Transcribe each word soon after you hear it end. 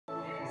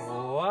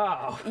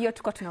Wow. Hiyo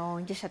tuko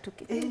tunaonyesha tu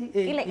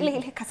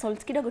ile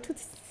kasalt kidogo tu.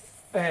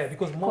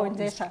 Because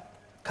more is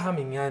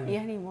coming yani.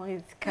 Yani more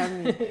is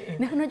coming.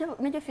 Na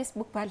unajua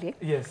Facebook pale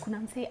kuna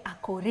msee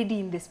ako ready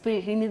in the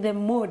spirit, in the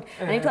mood.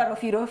 Anaitwa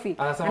Rofi.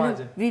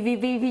 Anasemaje?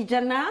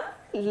 Vijana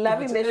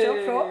loving the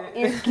show from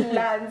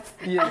Islands.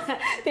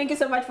 Thank you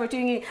so much for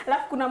tuning in.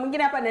 Alafu kuna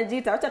mwingine hapa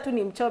anajiita, acha tu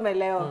nimchome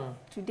leo.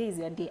 Today is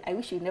your day. I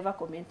wish you never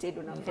commented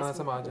on Facebook.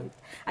 Anasemaje?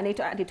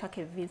 Anaitwa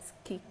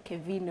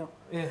Kevino.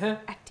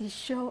 Ati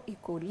show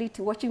iko lit,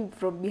 watching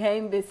from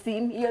behind the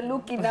scene. You're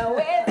looking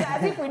away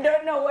as if we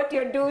don't know what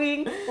you're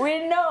doing.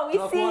 We know,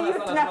 we see you.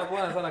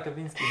 Tunakuona sana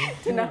Kevinski.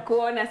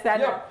 Tunakuona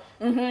sana.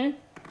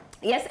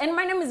 Yes, and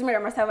my name is Mira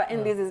Masava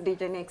and this is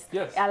DJ Next.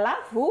 Yes.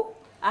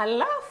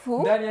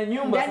 Alafu ndani ya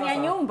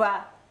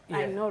nyumba.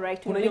 I know,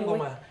 right? Kuna hiyo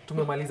ngoma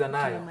tumemaliza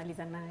nayo.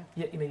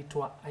 Yeah,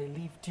 inaitwa I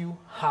Lift You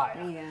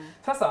Higher.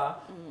 Sasa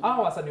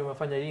hao wasanii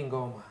wamefanya hii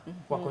ngoma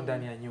wako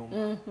ndani ya nyumba.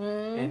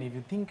 And if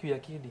you think we are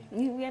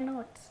kidding, we are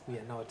not.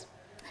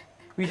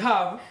 We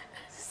have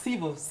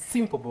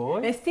Simpo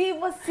boy.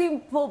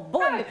 Simpo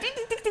boy.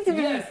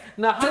 Yes,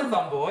 na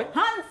handsome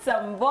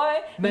boy.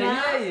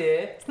 Na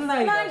yeye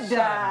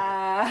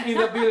Snyder in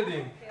the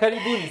building.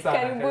 Karibuni sana.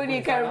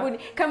 Karibuni.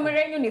 Kamera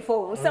yenu ni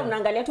full. Sasa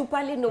mnaangalia tu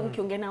pale ndio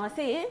mkiongea na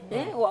wasee,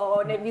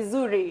 waone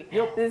vizuri.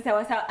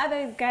 Sawa.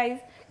 Otherwise guys,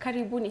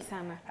 karibuni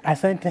sana.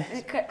 Asante.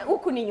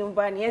 Huku ni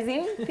nyumbani. As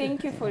in,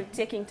 thank you for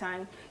taking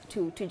time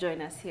to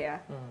join us here.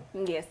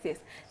 Yes.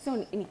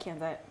 So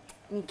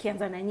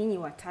nikianza na nyinyi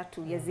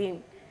watatu, Yazin,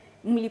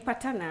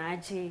 mlipatana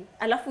aje?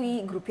 Alafu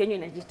hii group yenu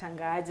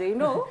inajitanga aje? You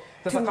know?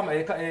 Sasa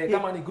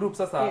kama ni group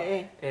sasa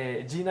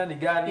jina ni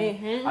gani?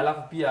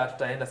 Alafu pia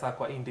tutaenda sasa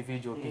kwa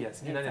individual pia.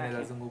 Sijui nani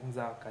anaweza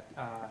zungumza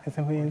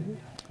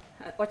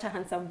wacha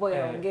handsome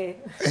boy aongee.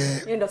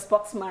 Yeye ndo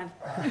spokesman.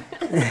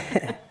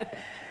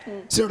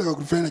 Sio ndio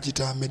group fulani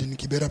inajiita Made in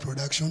Kibera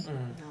Production.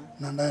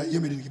 Na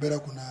hiyo Made in Kibera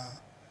kuna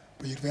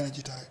project fulani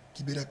inajiita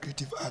Kibera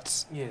Creative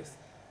Arts. Yes.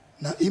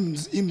 Na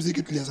hii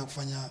muziki tulianza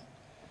kufanya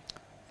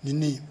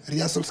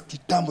rehearsals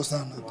kitambo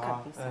sana.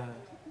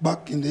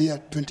 Back in the year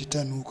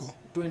 2010 huko.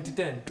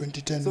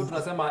 2010. So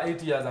tunasema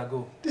 8 years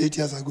ago. 8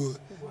 years ago.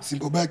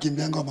 Simpo boy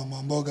kimbianga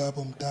mama mboga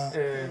hapo mtaa.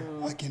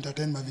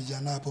 Akientertain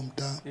mavijana hapo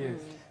mtaa.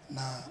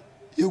 Na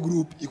hiyo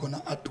group iko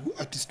na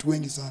artist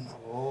wengi sana.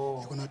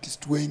 Iko na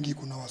artist wengi,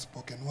 kuna wa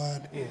spoken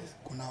word,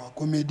 kuna wa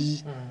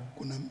comedy,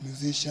 kuna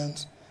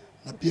musicians.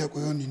 Na pia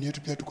kwa hiyo nini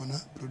yetu pia tuko na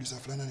producer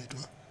fulani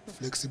anaitwa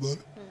Flexible.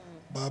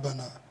 Baba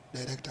na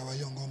director wa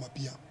hiyo ngoma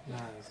pia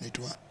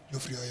anaitwa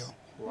Jofri Oyo.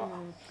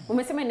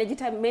 Umesema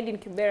inajiita Made in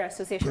Kibera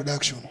Association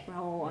Production.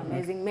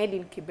 Amazing. Made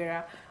in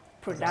Kibera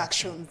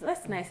Productions.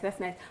 That's nice.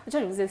 Acha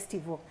niulize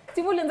Steve,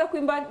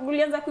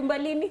 ulianza kuimba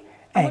lini?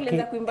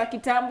 Ulianza kuimba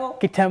kitambo?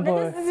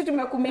 Sisi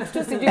tumekumix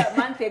tu sijui a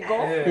month ago.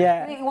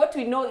 What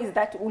we know is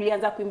that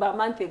ulianza kuimba a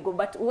month ago,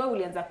 but wewe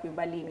ulianza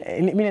kuimba lini?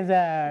 Mimi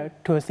nianza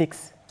 2006.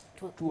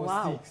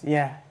 Wow.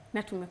 Yeah.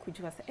 Na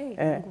tumekujua sasa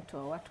Mungu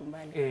toa watu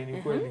mbali.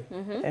 Ni kweli.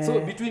 So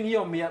between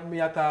hiyo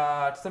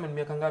miaka tuseme ni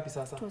miaka ngapi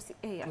sasa?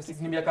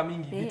 Ni miaka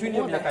mingi. Between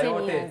hiyo miaka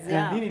yote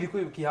nini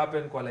ilikuwa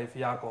ikihappen kwa life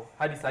yako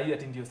hadi sasa hii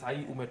ati ndio sasa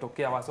hii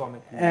umetokea wasa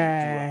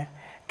wamekujua?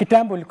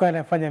 Kitambo nilikuwa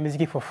nafanya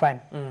muziki for fun.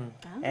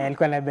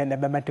 Nilikuwa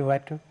nabamba tu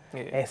watu.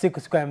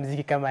 Sikuwa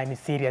muziki kama ni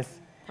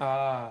serious.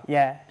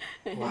 Yeah.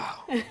 Wow.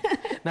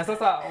 Na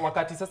sasa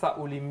wakati sasa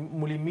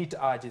mlimit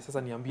aje?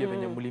 Sasa niambie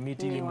venye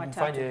mlimit ili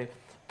mfanye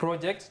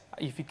project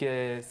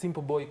ifike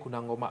Simple Boy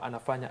kuna ngoma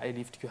anafanya I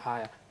Lift You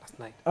Higher last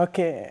night.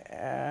 Okay.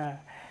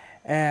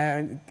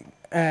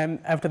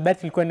 After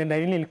that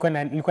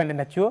nilikuwa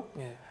naenda chuo.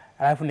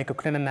 Alafu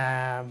nikakutana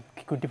na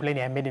kikundi fulani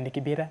ya Made in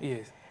Kibera.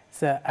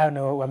 So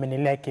hao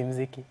wamenilea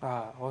kimuziki.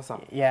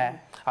 Awesome. Yeah.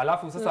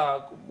 Alafu sasa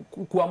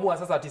kuamua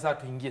sasa ati sasa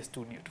tuingie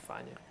studio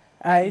tufanye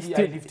I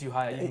Lift You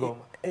Higher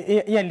ngoma.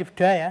 I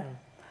Lift You Higher.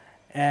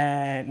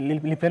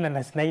 Nilipenda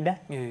na Snyder.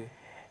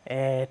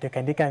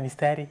 Tukaandika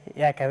mistari,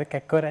 akaweka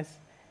chorus,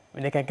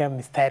 nikaandika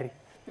mistari.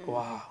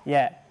 Wow.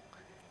 Yeah.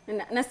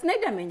 Na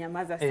Snyder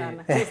amenyamaza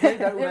sana.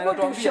 Snyder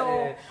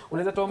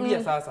unaweza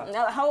tuambia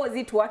sasa. How was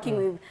it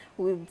working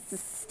with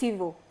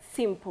Steve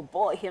Simple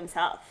Boy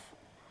himself?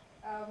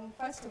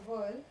 First of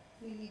all,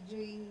 we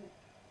joined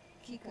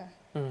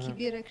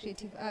Kibera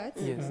Creative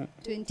Arts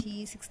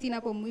 2016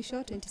 hapo mwisho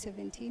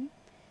 2017.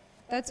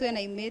 That's when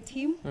I met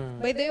him.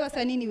 By the way,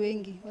 wasanii ni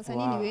wengi.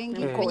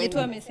 Kwenye tu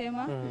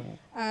amesema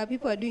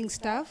people are doing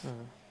stuff.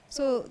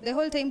 So the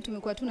whole time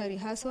tumekuwa tuna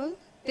rehearsal.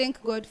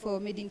 Thank God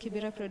for Made in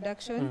Kibera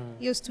Production.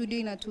 Hiyo studio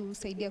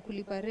inatusaidia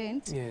kulipa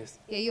rent.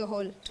 Ya hiyo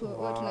hall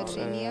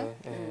tunatrainia.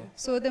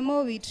 So the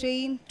more we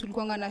train,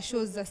 tulikuwa na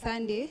shows za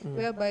Sunday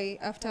whereby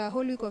after a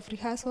whole week of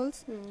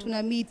rehearsals,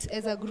 tuna meet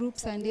as a group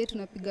Sunday,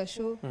 tunapiga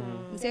show.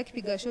 Mzee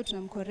akipiga show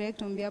tunamcorrect,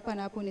 tunamwambia hapa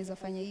na hapo unaweza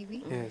fanya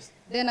hivi.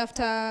 Then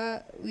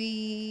after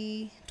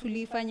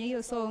tulifanya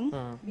hiyo song,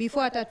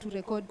 before hata tu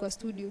record kwa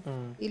studio,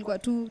 ilikuwa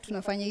tu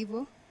tunafanya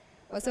hivyo.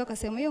 Wasa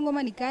wakasema hiyo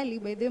ngoma ni kali,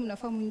 by the way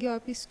mnafaa muingie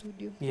wapi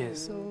studio.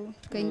 So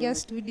tukaingia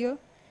studio.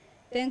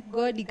 Thank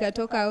God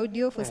ikatoka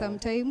audio for some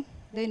time.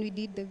 Then we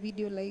did the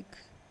video like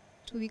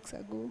 2 weeks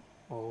ago.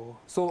 Oh.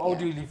 So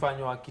audio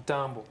ilifanywa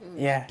kitambo.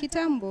 Yeah.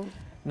 Kitambo.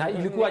 Na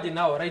ilikuwaje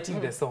nao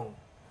writing the song?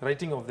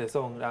 Writing of the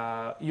song,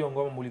 hiyo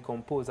ngoma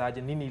mlicompose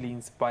aje, nini ili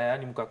inspire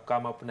yani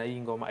mkakama up na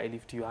hii ngoma I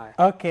Lift You High?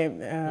 Okay,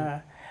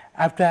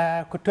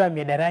 after kutoa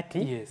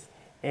miadarati, yes.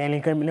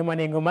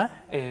 Nilimwona ngoma,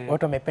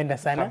 watu wamependa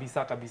sana.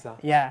 Kabisa.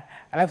 Yeah,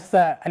 alafu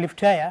sasa I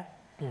Lift You High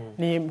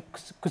ni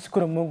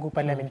kushukuru Mungu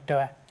pale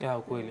amenitoa. Yeah,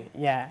 ukweli.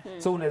 Yeah.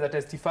 So unaweza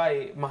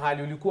testify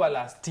mahali ulikuwa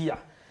last year,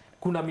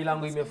 kuna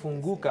milango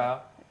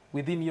imefunguka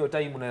within your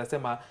time, unaweza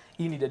sema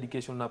hii ni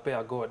dedication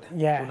napea God.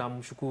 Yeah.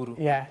 Unamshukuru.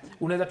 Yeah.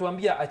 Unaweza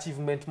tuambia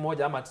achievement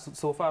moja ama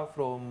so far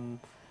from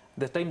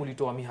the time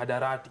ulitoa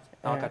mihadarati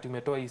na wakati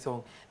umetoa hii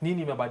song,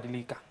 nini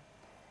imebadilika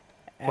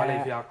kwa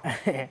life yako?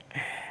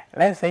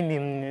 Life sasa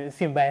ni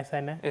si mbaya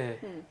sana.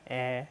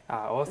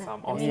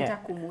 Awesome.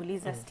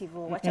 Nitakumuuliza Steve,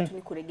 wacha tu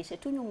nikuregeshe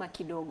tu nyuma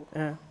kidogo.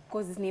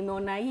 Because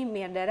nimeona hii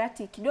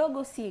miadarati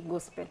kidogo si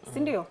gospel, si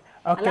ndio?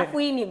 Okay. Alafu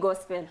hii ni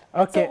gospel.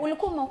 Okay. So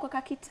ulikuwa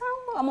umeokoka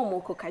kitambo ama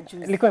umeokoka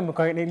juzi?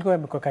 Nilikuwa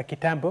nimeokoka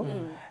kitambo.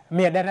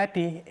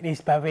 Miadarati ni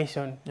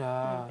inspiration.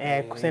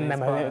 Kusema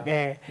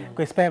na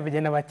kuinspire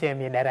vijana wache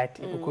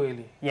miadarati.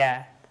 Ukweli.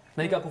 Yeah.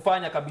 Na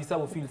ikakufanya kabisa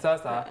ufeel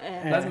sasa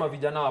lazima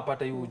vijana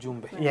wapate hiyo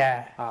ujumbe.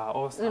 Yeah.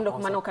 Awesome. Ndio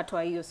kwa maana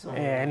ukatoa hiyo song.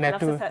 Na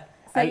tu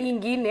sasa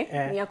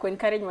nyingine ni ya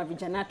kuencourage wa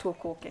vijana tu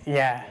okoke.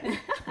 Yeah.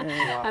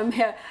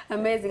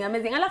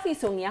 Amazing. Alafu hii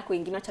song yako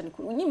nyingine acha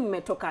nyinyi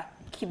mmetoka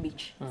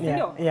Kibich,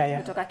 ndio?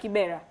 Mmetoka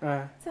Kibera.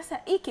 Sasa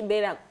hii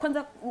Kibera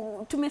kwanza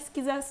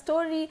tumesikiza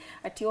story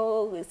ati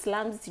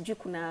slums sijui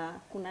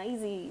kuna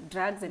hizi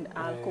drugs and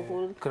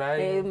alcohol,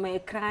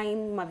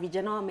 crime,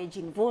 mavijana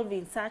wamejinvolve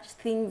in such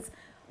things.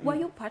 Were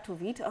you part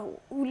of it?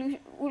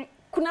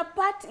 Kuna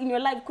part in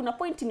your life, kuna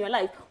point in your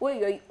life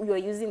where you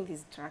are using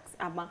these drugs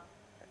ama?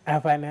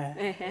 Hapana,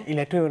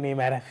 ile tu ni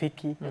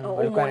marafiki.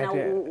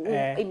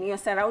 In your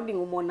surrounding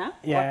umona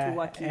watu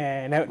waki.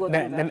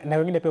 Na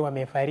wengine pia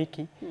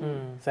wamefariki.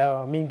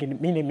 So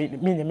mimi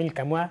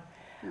nilikamua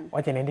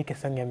wacha niandike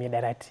song ya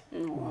miadarati.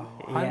 Wow.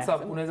 Hansa,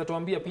 unaweza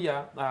tuambia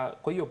pia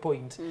kwa hiyo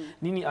point,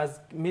 nini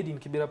as made in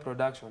Kibera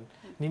production,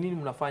 nini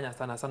mnafanya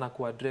sana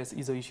ku address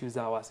hizo issues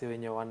za wase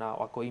wenye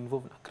wako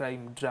involved na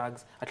crime,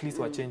 drugs, at least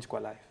wa change kwa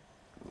life?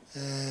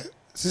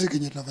 Sisi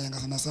kenye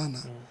tunafanya sana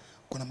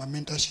kuna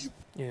mentorship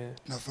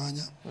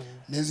tunafanya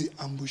na hizi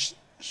ambush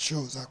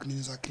show za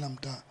nini za kila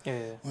mtaa.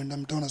 Unaenda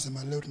mtaa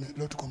unasema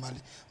leo tuko mali.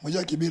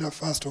 Moja Kibera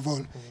first of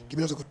all,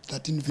 Kibera tuko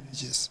 13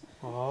 villages.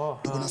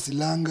 Tuko na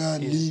Silanga,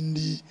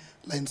 Lindi,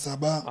 Line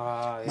Saba,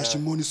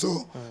 Mashimoni.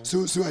 So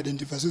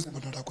identify sisi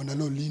tunataka kwenda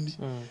leo Lindi.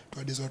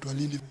 Tuadeze watu wa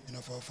Lindi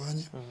inafaa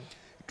wafanye.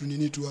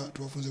 Tunini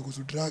tuwafunze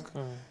kuhusu drug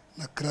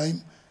na crime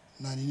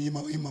na nini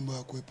mambo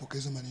ya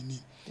kuepokeza manini.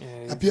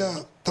 Na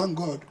pia thank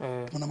God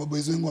tuna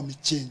maboys wengi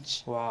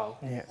wamechange. Wow.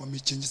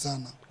 Wamechange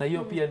sana. Na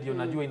hiyo pia ndio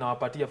najua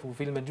inawapatia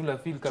fulfillment. Jula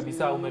feel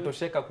kabisa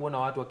umetosheka kuona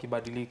watu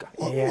wakibadilika.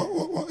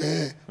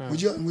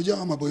 Mmoja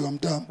wa maboy wa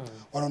mtaa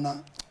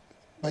wanaona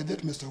by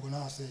that Mr.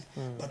 Gona say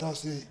but I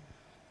say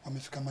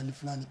wamefika mali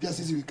fulani. Pia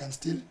sisi we can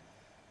still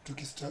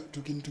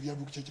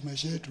tukiabu kuchaji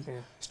maisha yetu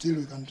still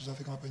we can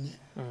tuzafika mapenye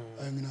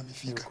wengine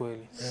wamefika.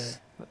 Kweli.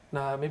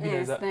 Na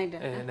maybe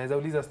naweza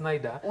uliza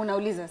Snyder.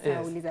 Unauliza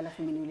sawa, uliza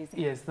alafu mimi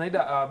niulize. Yes,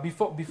 Snyder,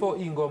 before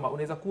hii ngoma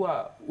unaweza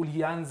kuwa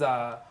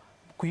ulianza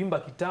kuimba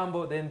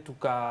kitambo then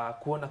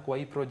tukakuona kwa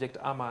hii project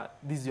ama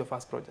this is your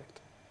first project?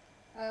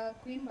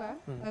 Kuimba,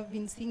 I've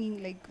been singing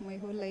like my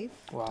whole life.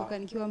 Kutoka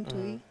nikiwa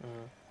mtoi.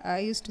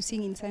 I used to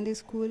sing in Sunday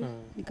school,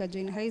 nika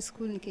join high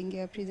school,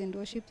 nikaingia praise and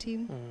worship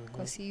team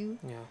kwa CU.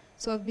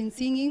 So I've been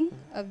singing,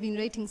 I've been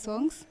writing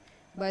songs,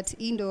 but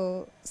hii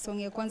ndo song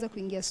ya kwanza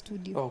kuingia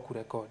studio.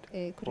 Kurecord.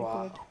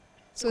 Kurecord.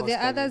 So the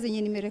others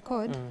zenye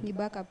nimerecord ni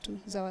backup tu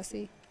za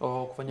wasee.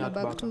 Kufanya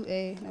backup.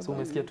 So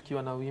umesikia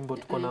tukiwa na wimbo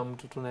tuko na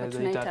mtu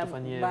tunaweza ita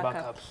tufanyie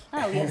backup.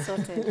 We are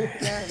sorted.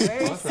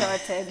 Very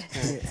sorted.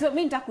 So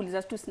mimi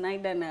nitakuuliza tu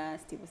Snyder na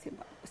Steve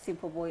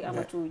Simpo Boy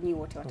ama tu nyi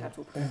wote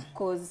watatu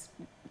because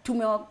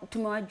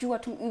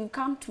tumewajua we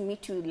come to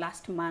meet you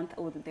last month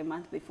or the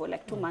month before,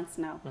 like 2 months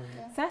now.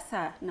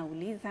 Sasa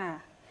nauliza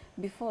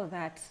before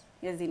that,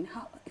 as in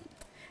how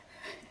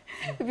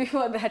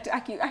before that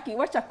aki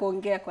wacha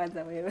kuongea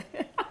kwanza wewe.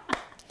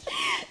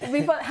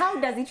 Before, how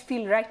does it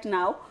feel right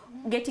now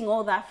getting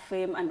all that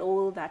fame and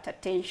all that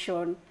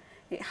attention?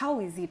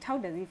 How is it? How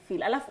does it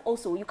feel? Alafu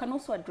also you can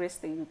also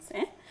address the youths,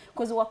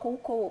 because wako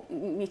huko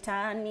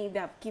mitaani, they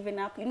have given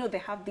up, you know, they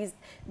have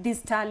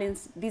these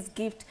talents, this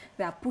gift,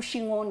 they are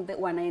pushing on,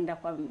 wanaenda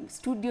kwa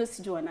studios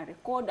sijui wana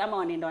record ama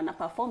wanaenda wana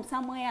perform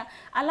somewhere,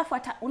 alafu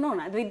hata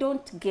unaona they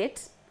don't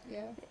get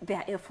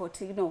their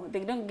effort, you know,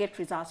 they don't get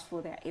results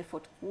for their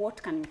effort.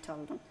 What can you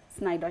tell them?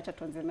 Snyder, acha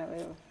tuanze na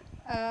wewe.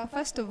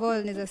 First of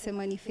all, naweza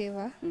sema ni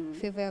favor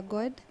ya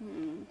God.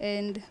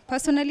 And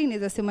personally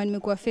naweza sema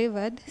nimekuwa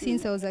favored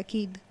since I was a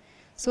kid.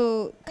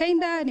 So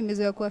kinda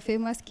nimezoea kuwa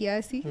famous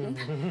kiasi.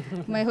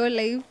 My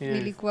whole life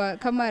nilikuwa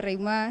kama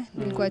Raima,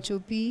 nilikuwa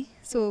chopi.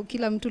 So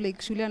kila mtu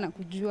like shule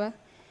anakujua.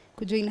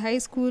 Kujoin high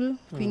school,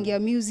 kuingia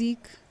music.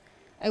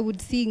 I would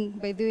sing,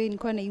 by the way,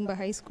 nilikuwa naimba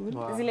high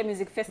school. Zile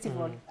music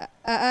festival.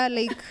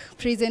 Like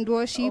praise and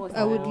worship.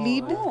 I would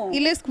lead.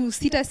 Ile siku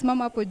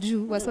sitasimama hapo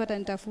juu wasi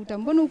watanitafuta.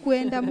 Mbona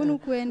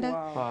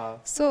ukuenda?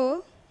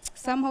 So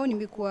somehow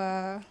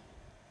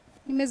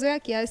nimezoea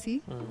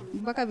kiasi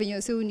mpaka venye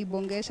wase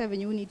unibongesha,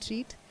 venye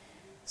unitreat.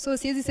 So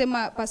siwezi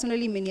sema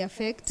personally imeni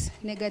affect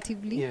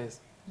negatively.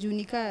 Yes. Juu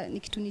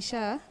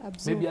nikitunisha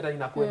absorb. Maybe hata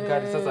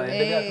inakuencourage sasa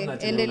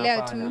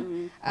endelea tu.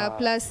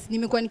 Plus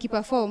nimekuwa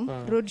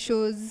nikiperform road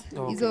shows,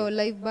 hizo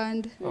live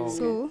band.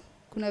 So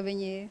kuna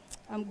venye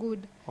I'm good.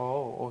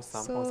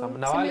 Awesome.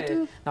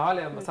 Na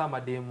wale sasa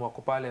mademu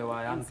wako pale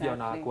wa young pia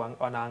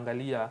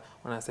wanaangalia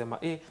wanasema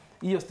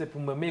hiyo step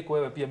umemake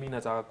wewe pia mimi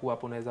nataka kuwa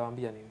hapo, unaweza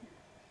waambia nini?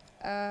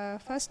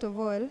 First of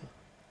all,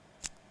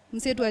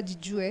 msetu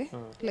ajijue,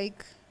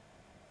 like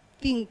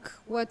think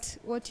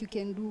what you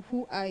can do,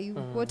 who are you,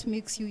 what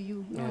makes you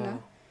you, unaona?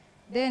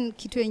 Then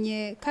kitu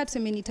yenye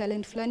tuseme ni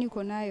talent fulani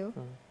uko nayo,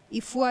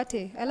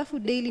 ifuate, alafu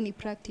daily ni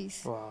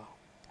practice.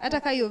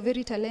 Hata kama you're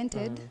very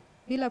talented,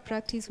 bila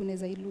practice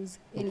unaweza lose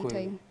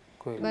anytime.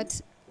 But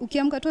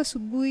ukiamka tu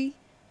asubuhi,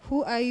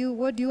 who are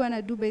you, what do you want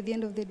to do by the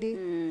end of the day,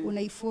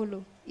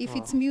 unaifollow. If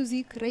it's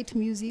music, write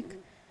music.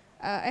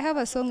 I have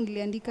a song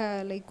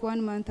niliandika like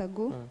 1 month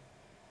ago.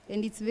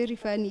 And it's very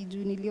funny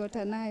juu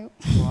niliota nayo.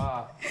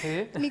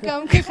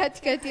 Nikaamka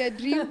katikati ya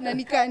dream na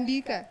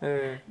nikaandika.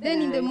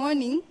 Then in the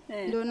morning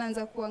ndio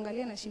naanza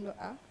kuangalia na shindo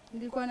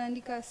nilikuwa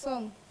naandika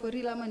song for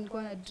real ama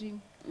nilikuwa na dream.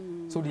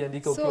 So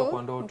uliandika ukiwa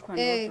kwa ndoto?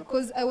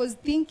 Because I was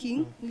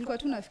thinking, nilikuwa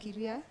tu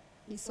nafikiria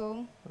ni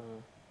song.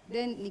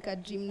 Then nika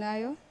dream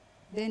nayo,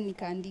 then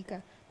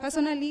nikaandika.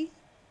 Personally,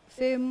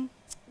 fame,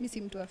 mimi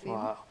si mtu wa fame.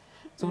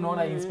 So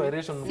unaona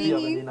inspiration pia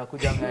venye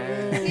inakuja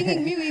singing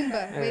mi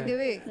wimba by the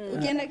way.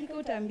 Ukienda kika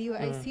utaambiwa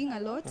I sing a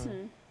lot.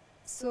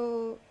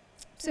 So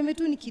tuseme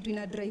tu ni kitu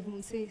ina drive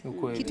mse.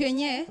 Kitu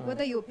yenye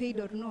whether you're paid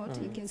or not,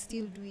 you can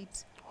still do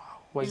it.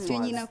 Kitu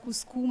yenye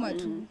inakusukuma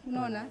tu.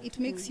 Unaona, it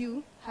makes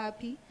you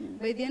happy.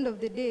 By the end of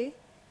the day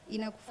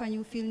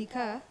inakufanya feel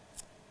nika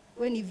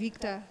when you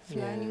Victor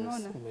fulani,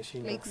 unaona?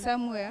 Like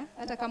somewhere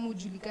hata kama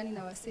ujulikani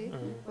na wase,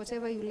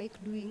 whatever you like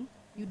doing,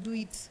 you do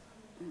it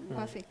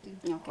perfectly.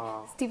 Okay.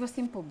 Steve,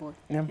 Simpo boy.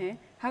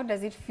 How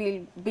does it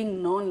feel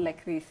being known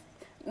like this?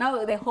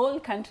 Now the whole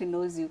country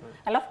knows you.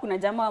 Alafu kuna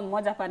jamaa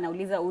mmoja hapa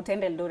anauliza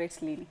utaenda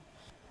Eldoret lini?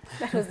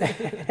 That was it.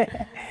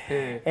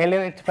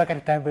 Leo tupaka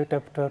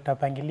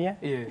tutapangilia.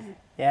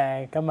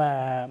 Ya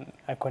kama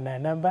akona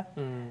namba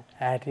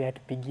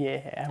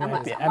atupigie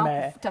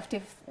ama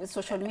tafute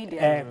social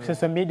media.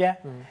 Social media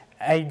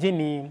IG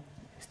ni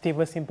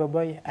Steve Simpo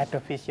Boy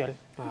 @official.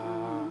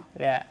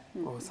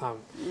 Awesome.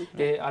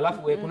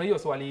 Alafu kuna hiyo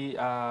swali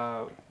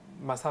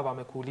Masaba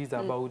amekuuliza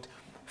about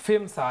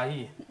fame saa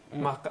hii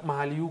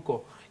mahali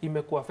huko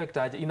imekuaffect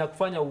aje,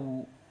 inakufanya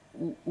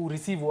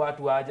receive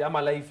watu aje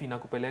ama life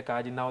inakupeleka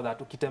aje now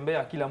that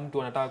ukitembea kila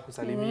mtu anataka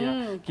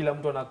kusalimia, kila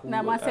mtu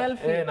na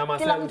selfie,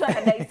 kila mtu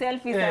anadai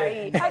selfie saa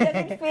hii. How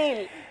does it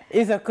feel?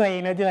 Is okay,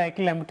 unajua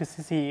kila mtu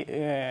sisi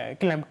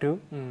kila mtu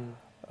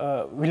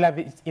we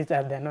love each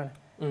other, no?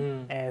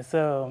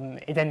 So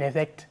it an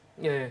effect.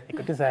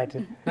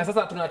 Na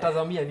sasa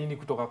tunatazamia nini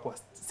kutoka kwa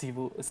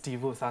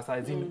Steve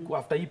sasa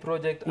after hii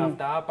project,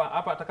 after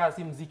hapa ataka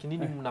si muziki,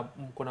 nini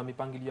mko na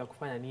mipangilio ya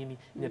kufanya nini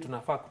yenye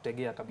tunafaa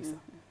kutegea kabisa?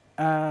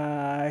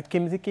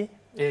 Kimuziki?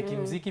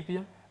 Kimuziki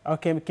pia?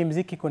 Okay,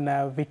 kimuziki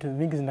kuna vitu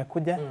vingi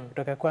zinakuja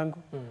kutoka kwangu.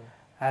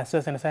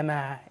 So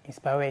sana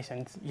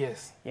inspirations.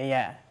 Yes.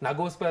 Na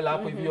gospel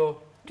hapo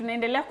hivyo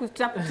tunaendelea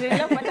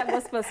kupata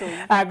gospel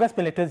song.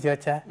 Gospel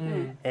tutaziocha.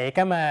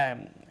 Kama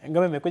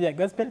ngoma imekuja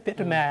gospel pia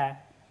tuna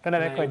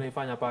record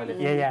unaifanya pale.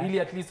 Ili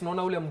at least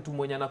unaona ule mtu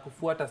mwenye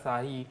anakufuata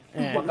saa hii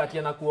wakati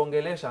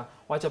anakuongelesha,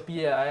 wacha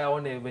pia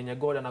aone venye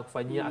God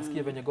anakufanyia,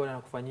 asikie venye God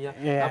anakufanyia.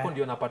 Hapo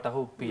ndio napata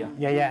hope pia.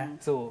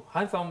 So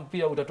handsome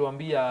pia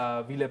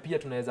utatuambia vile pia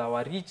tunaweza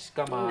wa reach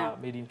kama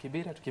Made in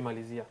Kibera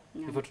tukimalizia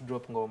before to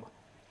drop ngoma.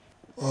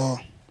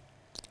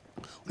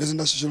 Unaweza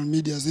nda social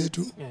media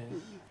zetu.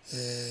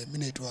 Mimi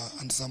naitwa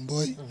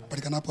Ansamboy,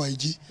 patikana hapo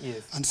IG.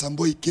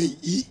 Ansamboy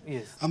KE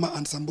ama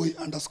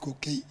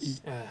Ansamboy_KE.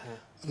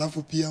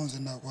 Alafu pia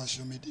unaweza kwa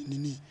social media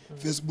nini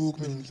Facebook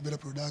Made in Kibera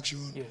Production,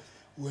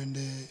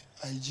 uende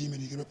IG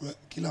Made in Kibera,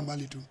 kila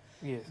mahali tu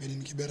Made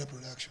in Kibera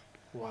Production.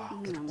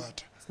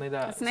 Utapata.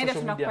 Snyder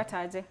tunakupata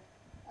aje?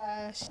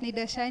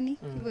 Snyder Shani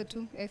hivyo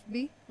tu FB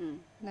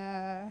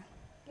na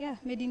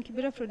Made in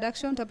Kibera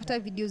Production utapata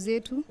video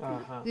zetu.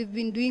 We've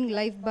been doing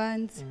live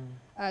bands.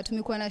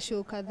 Tumekuwa na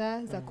show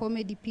kadhaa za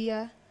comedy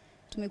pia.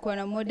 Tumekuwa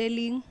na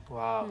modeling.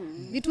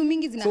 Vitu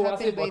mingi zina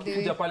happen by the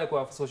way. So pale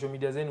kwa social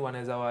media zenu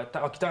wanaweza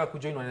wakitaka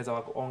kujoin wanaweza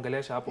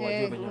waongelesha hapo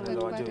wajue venye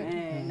wanaweza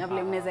wajoin. Na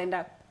vile mnaweza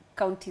enda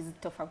counties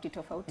tofauti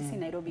si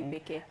Nairobi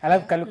pekee.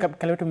 Alafu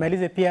kale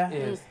tumalize pia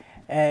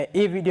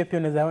hii video pia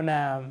unaweza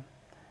ona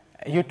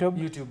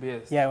YouTube.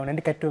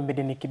 Unaandika tu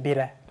Made in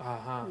Kibera.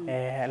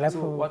 Alafu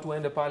so, watu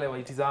waende pale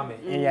waitizame,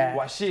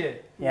 wa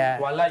share,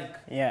 wa like.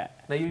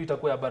 Na hiyo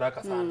itakuwa ya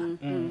baraka sana.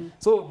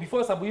 So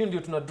before sababu hiyo ndio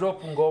tuna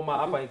drop ngoma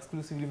hapa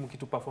exclusively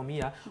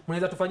mkituperformia.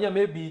 Mnaweza tufanyia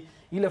maybe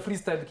ile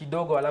freestyle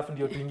kidogo alafu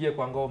ndio tuingie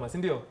kwa ngoma, si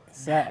ndio?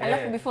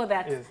 Alafu before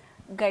that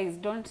guys,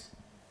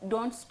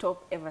 don't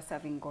stop ever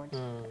serving God.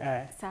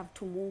 Serve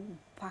to Mungu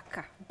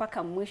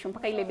mpaka mwisho,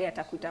 mpaka ile day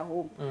atakuita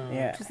home.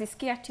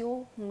 Tusisikie ati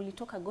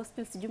mlitoka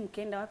gospel sijui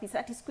mkaenda wapi.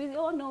 Ati squeeze,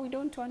 oh no, we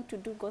don't want to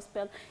do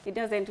gospel. It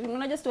doesn't.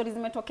 Unajua stories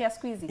zimetokea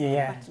squeeze,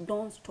 but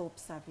don't stop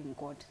serving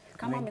God.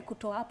 Kama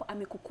amekutoa hapo,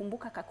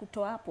 amekukumbuka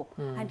akakutoa hapo,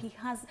 and he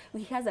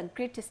has a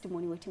great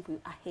testimony waiting for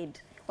you ahead.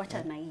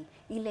 Wacha na hii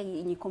ile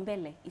yenye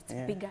kombele, it's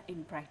bigger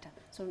and brighter.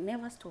 So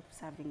never stop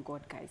serving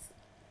God, guys.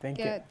 Thank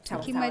you.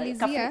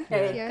 Kimalizia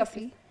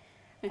kiasi.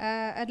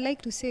 I'd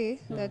like to say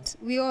that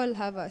we all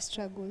have our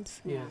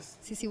struggles. Yes.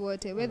 Sisi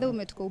wote, whether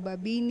umetoka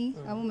ubabini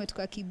ama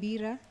umetoka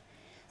Kibira.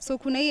 So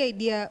kuna hii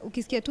idea,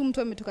 ukisikia tu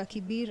mtu ametoka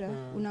Kibira,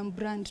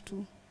 unambrand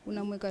tu,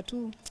 unamweka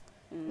tu,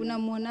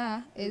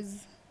 unamwona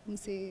as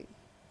mse,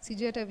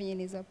 sijui hata venye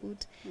niza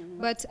put.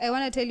 But I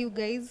want to tell you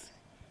guys,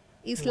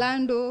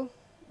 Islando,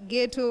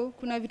 ghetto,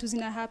 kuna vitu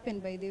zina happen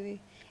by the way.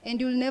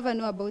 And you'll never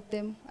know about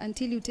them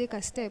until you take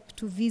a step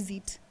to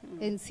visit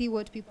and see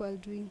what people are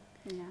doing.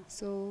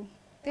 So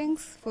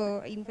thanks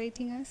for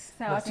inviting us.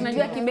 Sawa,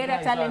 tunajua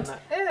Kibera talent.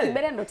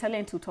 Kibera ndo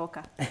talent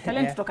utoka.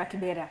 Talent utoka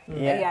Kibera.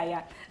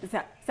 Yeah.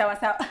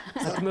 Sawa.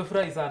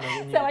 Tumefurahi sana.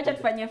 Sawa, acha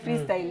tufanye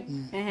freestyle.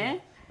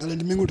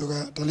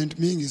 Talent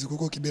mingi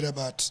ziko Kibera,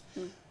 but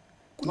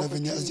kuna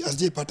venye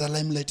azijepata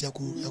limelight ya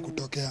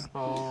kutokea.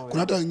 Kuna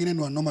hata wengine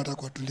ni wanoma hata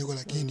kwa tuliko,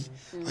 lakini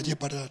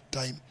hajepata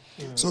time.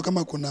 So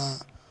kama kuna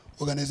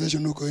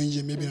organization huko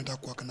nje, maybe nataka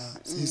kuwa na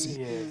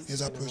sisi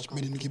is approach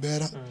made in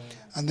Kibera,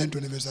 and then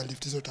tunaweza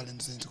lift hizo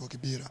talents ziko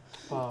Kibera.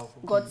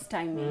 God's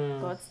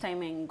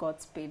timing,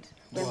 God's speed.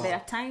 When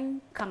their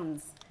time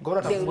comes,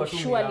 they will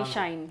surely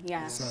shine.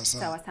 Yeah.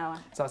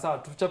 Sawa.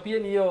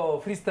 Tuchapieni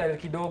hiyo freestyle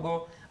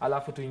kidogo,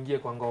 alafu tuingie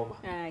kwa ngoma.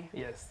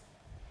 Yes.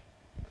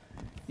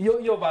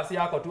 Hiyo verse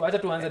yako tu, acha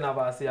tuanze na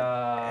verse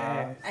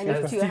ya I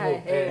lift you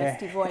high.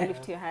 Steve, I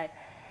lift you high.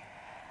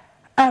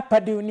 Hapa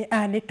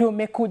duniani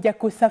tumekuja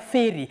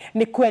kusafiri,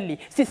 ni kweli,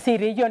 si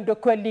siri, hiyo ndo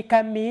kweli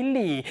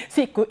kamili.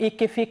 Siku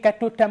ikifika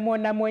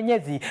tutamwona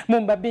Mwenyezi,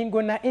 Muumba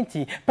mbingu na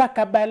nchi,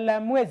 paka bala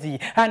mwezi,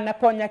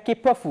 anaponya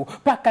kipofu,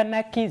 paka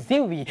na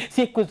kiziwi.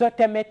 Siku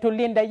zote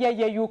ametulinda,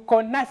 yeye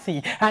yuko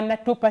nasi,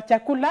 anatupa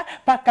chakula,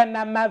 paka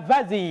na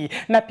mavazi.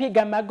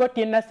 Napiga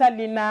magoti na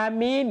sali na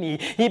amini,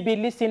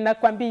 ibilisi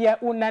nakwambia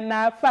una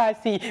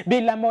nafasi.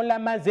 Bila Mola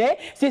maze,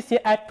 sisi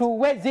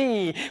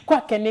hatuwezi.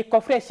 Kwake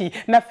niko freshi,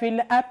 na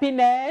feel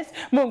happiness.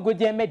 Mungu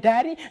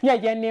jemedari,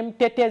 yeye ni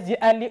mtetezi,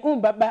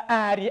 aliumba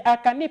bahari,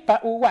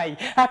 akanipa uwai,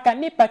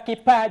 akanipa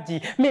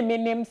kipaji. Mimi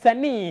ni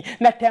msanii,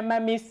 natema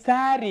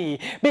mistari,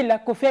 bila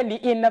kufeli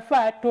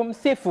inafaa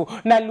tumsifu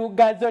na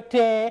lugha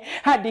zote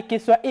hadi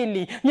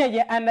Kiswahili.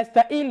 Yeye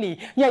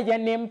anastahili, yeye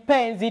ni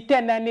mpenzi,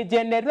 tena ni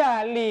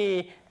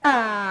generali.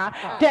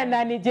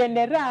 Tena ni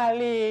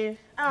generali.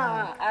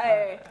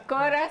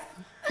 Chorus.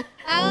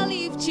 I'll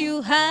lift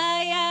you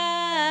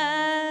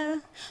higher,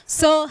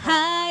 so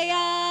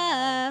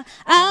higher.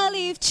 I'll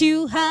lift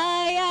you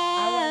higher,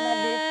 I wanna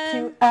lift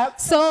you up,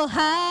 so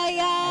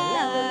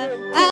higher.